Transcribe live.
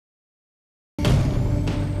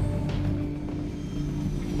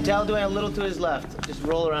Tell Dwayne a little to his left. Just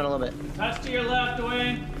roll around a little bit. Touch to your left,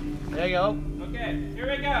 Dwayne. There you go. Okay, here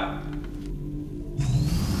we go.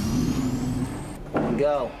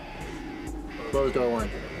 Go. Close door one.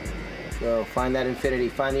 Go. Find that infinity.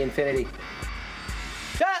 Find the infinity.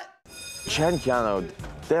 Shut! Chad and Keanu,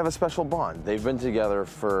 they have a special bond. They've been together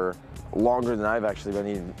for longer than I've actually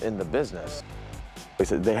been in the business.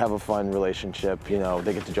 They have a fun relationship, you know,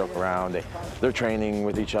 they get to joke around. They're training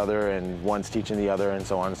with each other and one's teaching the other and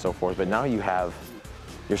so on and so forth. But now you have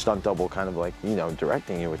your stunt double kind of like, you know,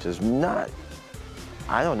 directing you, which is not,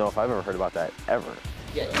 I don't know if I've ever heard about that ever.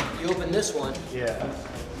 Yeah, you open this one. Yeah.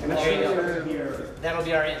 And there you go. That'll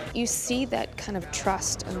be our end. You see that kind of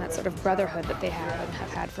trust and that sort of brotherhood that they have and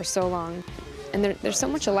have had for so long. And they're so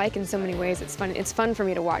much alike in so many ways. It's fun. It's fun for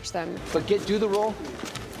me to watch them. But do the roll,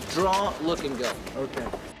 draw, look, and go. Okay.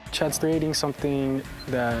 Chad's creating something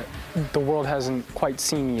that the world hasn't quite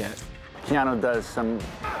seen yet. Keanu does some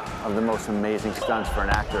of the most amazing stunts for an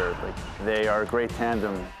actor. Like, they are a great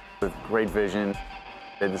tandem with great vision.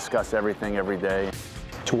 They discuss everything every day.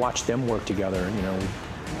 To watch them work together, you know,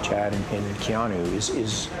 Chad and Keanu is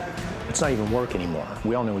it's not even work anymore.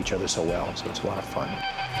 We all know each other so well, so it's a lot of fun.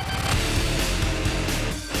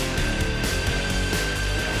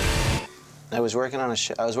 I was working on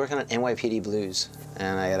NYPD Blues,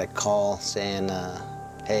 and I got a call saying,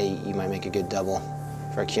 hey, you might make a good double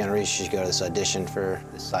for Keanu Reeves. You should go to this audition for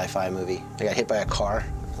this sci-fi movie. I got hit by a car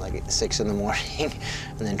like at 6 in the morning,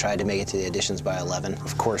 and then tried to make it to the auditions by 11.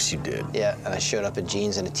 Of course you did. Yeah, and I showed up in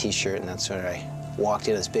jeans and a t-shirt, and that's where I walked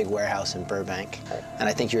into this big warehouse in Burbank. And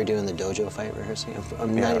I think you were doing the dojo fight rehearsing.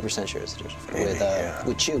 I'm 90% sure it's the dojo fight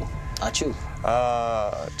with Chu.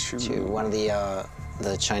 Chu, one of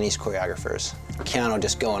the Chinese choreographers. Keanu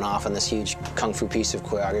just going off on this huge kung fu piece of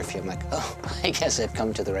choreography. I'm like, oh, I guess I've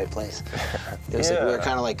come to the right place. It was like we were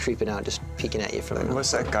kind of like creeping out, just peeking at you from. What's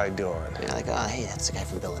that guy doing? Yeah, like, oh, hey, that's the guy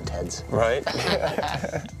from Bill and Ted's. Right.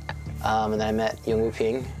 And then I met Yung Woo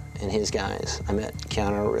Ping and his guys. I met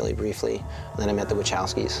Keanu really briefly, and then I met the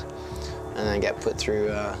Wachowskis. And then I got put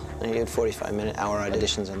through, I did 45-minute hour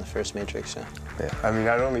auditions on the first Matrix. So. Yeah, I mean,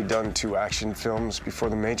 I'd only done 2 action films before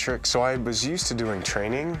The Matrix, so I was used to doing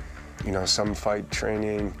training, you know, some fight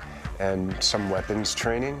training and some weapons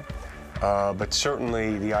training. But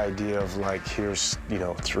certainly the idea of like, here's, you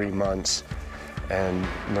know, 3 months and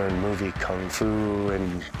learn movie kung fu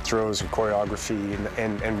and throws and choreography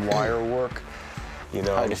and wire work. You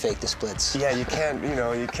know, hard to fake the splits. Yeah, you can't, you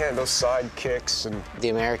know, those side kicks and... The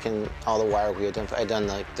American, all the wire work we had done, I'd done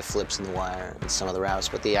like the flips in the wire and some of the routes,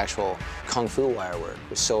 but the actual kung fu wire work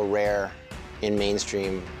was so rare in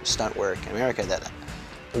mainstream stunt work in America that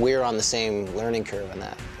we're on the same learning curve on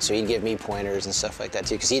that. So he'd give me pointers and stuff like that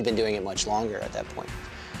too, because he'd been doing it much longer at that point.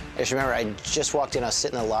 I just remember I just walked in, I was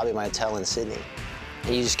sitting in the lobby of my hotel in Sydney,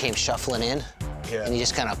 and you just came shuffling in, and you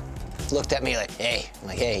just kind of looked at me like, hey. I'm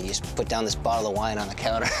like, hey, you just put down this bottle of wine on the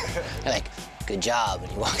counter. You're like, good job.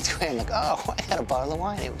 And you walked away. I'm like, oh, I had a bottle of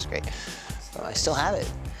wine. It was great. So I still have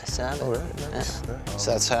it. Oh, really? Nice. Yeah.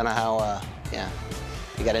 So that's kind of how, yeah,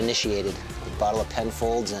 you got initiated. A bottle of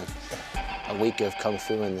Penfolds and a week of Kung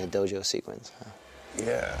Fu in the dojo sequence.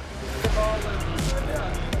 Yeah.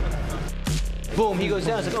 Boom, he goes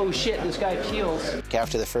down. It's like, oh shit, this guy peels.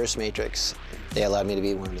 After the first Matrix, they allowed me to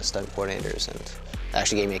be one of the stunt coordinators, and they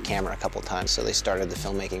actually gave me a camera a couple times, so they started the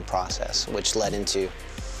filmmaking process, which led into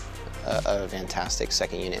a fantastic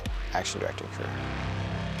second unit action directing career.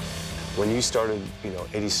 When you started, you know,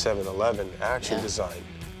 8711 action design,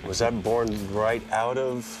 was that born right out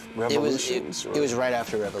of Revolutions? It was right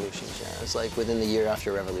after Revolutions, yeah. It was like within the year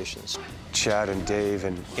after Revolutions. Chad and Dave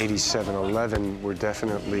and 8711 were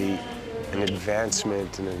definitely an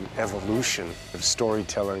advancement and an evolution of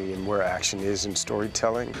storytelling and where action is in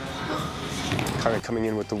storytelling. Kind of coming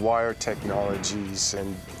in with the wire technologies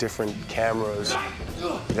and different cameras.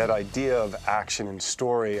 That idea of action and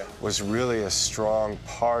story was really a strong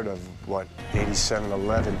part of what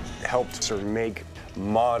 8711 helped sort of make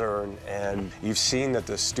modern, and you've seen that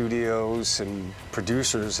the studios and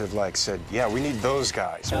producers have like said, yeah, we need those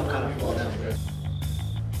guys.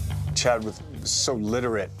 Chad was so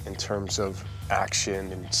literate in terms of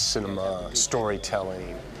action and cinema,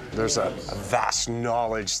 storytelling. There's a vast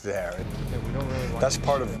knowledge there. That's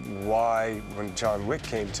part of why when John Wick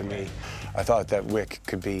came to me, I thought that Wick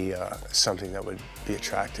could be something that would be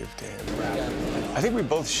attractive to him. I think we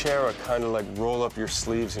both share a kind of like roll up your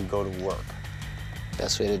sleeves and go to work.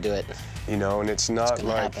 Best way to do it. You know, and it's not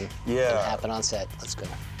like, happen. It's gonna happen on set. Let's go.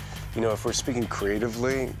 You know, if we're speaking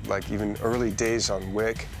creatively, like even early days on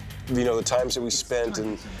Wick, You know, the times that we spent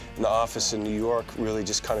in the office in New York, really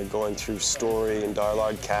just kind of going through story and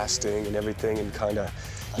dialogue casting and everything, and kind of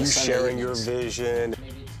you sharing your vision.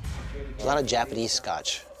 A lot of Japanese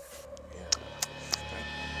scotch.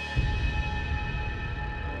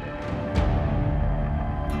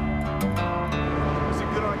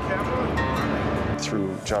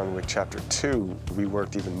 Through John Wick Chapter 2, we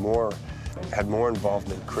worked even more, had more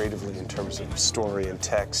involvement creatively in terms of story and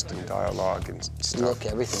text and dialogue and stuff. Look,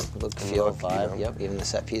 everything. Look, feel, vibe, you know. Yep, even the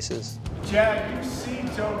set pieces. Chad, you see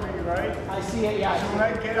Toby, right? I see it, yeah. So when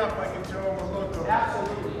I get up, I can throw him a look.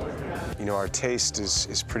 Absolutely. You know, our taste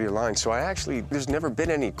is pretty aligned, so there's never been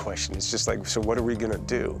any question. It's just like, so what are we gonna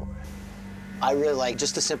do? I really like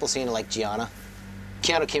just a simple scene of like Gianna.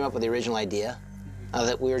 Keanu came up with the original idea.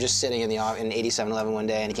 That we were just sitting in 87-11 one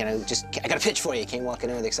day, and he kind of just, I got a pitch for you. He came walking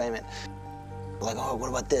in with excitement. Like, oh, what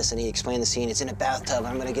about this? And he explained the scene. It's in a bathtub.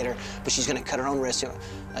 I'm gonna get her, but she's gonna cut her own wrist. I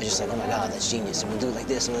was just like, oh my God, that's genius. And we'll do it like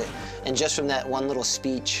this. And just from that one little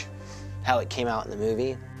speech, how it came out in the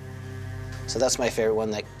movie. So that's my favorite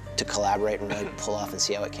one, like to collaborate and really pull off and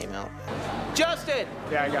see how it came out. Justin!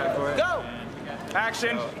 Yeah, I got it for you. Go!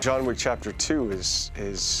 Action! John Wick Chapter 2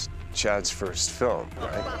 is Chad's first film,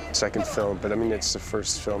 right? Second film, but I mean, it's the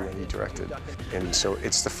first film that he directed. And so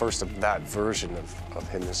it's the first of that version of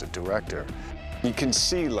him as a director. You can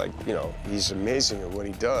see, like, you know, he's amazing at what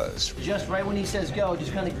he does. Just right when he says go,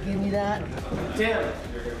 just kind of give me that. Tim!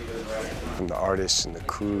 From the artists and the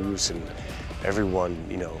crews and everyone,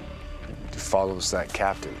 you know, follows that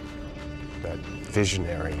captain, that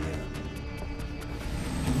visionary.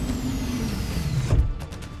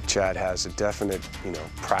 Chad has a definite, you know,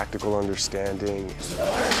 practical understanding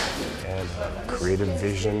and creative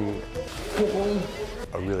vision,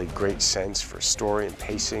 a really great sense for story and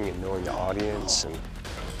pacing and knowing the audience, and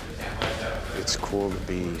it's cool to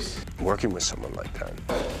be working with someone like that.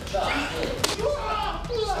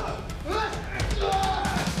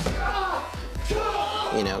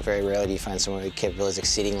 You know, very rarely do you find someone with capabilities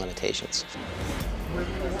exceeding limitations.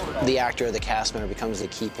 The actor or the cast member becomes the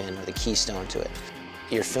key pin or the keystone to it.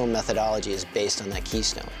 Your film methodology is based on that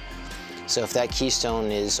keystone. So if that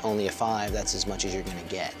keystone is only a 5, that's as much as you're gonna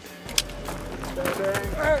get.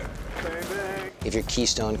 If your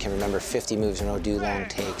keystone can remember 50 moves in a row, do long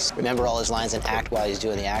takes, remember all his lines and act while he's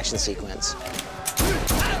doing the action sequence.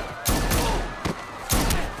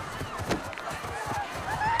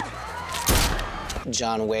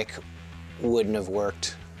 John Wick wouldn't have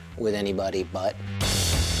worked with anybody but.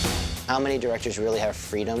 How many directors really have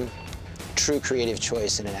freedom, true creative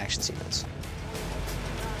choice in an action sequence?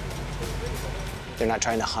 They're not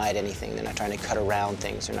trying to hide anything. They're not trying to cut around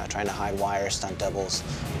things. They're not trying to hide wires, stunt doubles.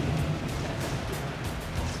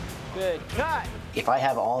 Good. Cut! If I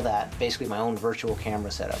have all that, basically my own virtual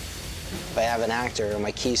camera setup, if I have an actor or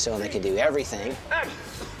my keystone that can do everything,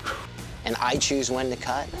 and I choose when to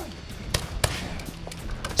cut,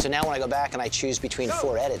 so now when I go back and I choose between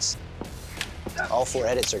 4 edits, all 4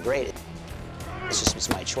 edits are great. It's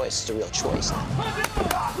my choice. It's a real choice.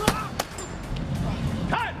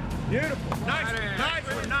 Cut! Beautiful. Nice.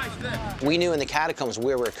 Nice. We knew in the catacombs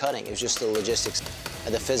where we were cutting. It was just the logistics,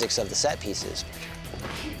 the physics of the set pieces.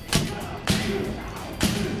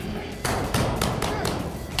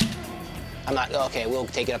 I'm not, okay, we'll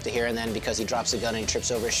take it up to here, and then because he drops the gun and he trips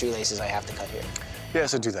over his shoelaces, I have to cut here.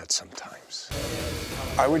 Yes, I do that sometimes.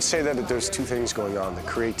 I would say that there's 2 things going on, the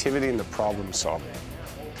creativity and the problem solving.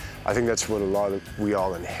 I think that's what we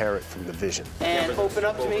all inherit from the vision. And open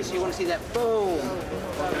up to me, so you want to see that boom.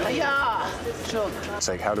 Hi-ya! It's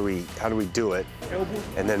like, how do we do it?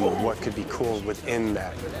 And then what could be cool within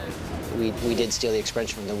that? We did steal the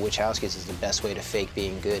expression from the Wachowskis, is the best way to fake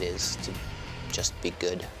being good is to just be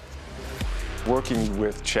good. Working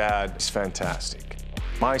with Chad is fantastic.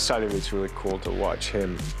 My side of it's really cool to watch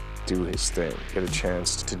him do his thing, get a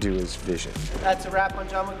chance to do his vision. That's a wrap on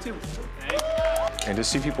John Wick 2. And to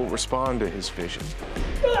see people respond to his vision.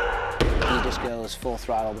 He just goes full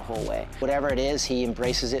throttle the whole way. Whatever it is, he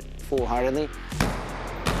embraces it full-heartedly.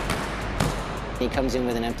 He comes in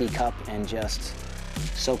with an empty cup and just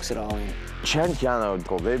soaks it all in. Chad and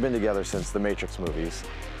Keanu, they've been together since the Matrix movies.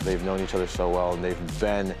 They've known each other so well, and they've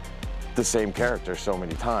been the same character so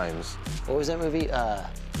many times. What was that movie?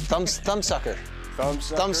 Thumbsucker.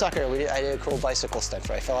 Thumbsucker. I did a cool bicycle stunt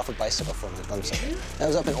where I fell off a bicycle from the Thumbsucker. That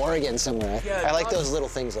was up in Oregon somewhere. I like those little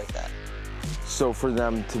things like that. So for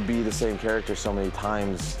them to be the same character so many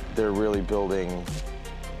times, they're really building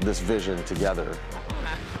this vision together.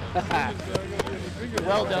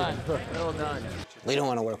 Well done. Well done. We don't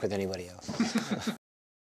want to work with anybody else.